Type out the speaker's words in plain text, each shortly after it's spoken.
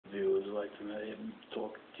like to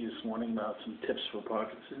talk to you this morning about some tips for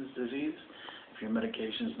Parkinson's disease. If your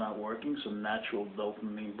medication is not working, some natural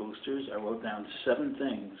dopamine boosters. I wrote down 7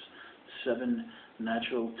 things, 7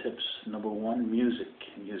 natural tips. Number 1, music.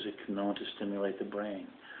 Music known to stimulate the brain.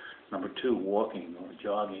 Number 2, walking or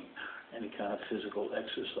jogging, any kind of physical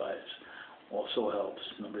exercise also helps.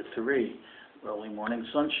 Number 3, early morning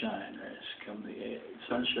sunshine. Come the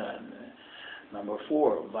sunshine. Number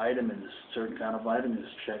 4, vitamins, certain kind of vitamins.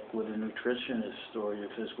 Check with a nutritionist or your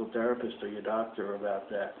physical therapist or your doctor about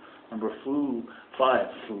that. Number 5,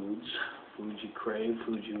 foods. Foods you crave,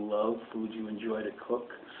 foods you love, foods you enjoy to cook.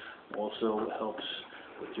 Also helps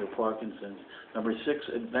with your Parkinson's. Number 6,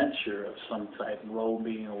 adventure of some type.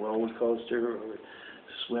 Being a roller coaster or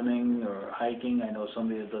swimming or hiking. I know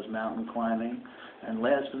somebody that does mountain climbing. And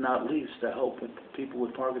last but not least, to help with people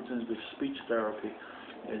with Parkinson's with speech therapy,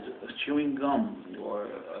 is chewing gum or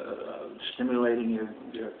stimulating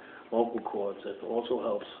your vocal cords. That also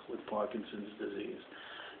helps with Parkinson's disease.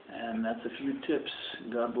 And that's a few tips.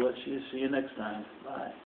 God bless you. See you next time. Bye.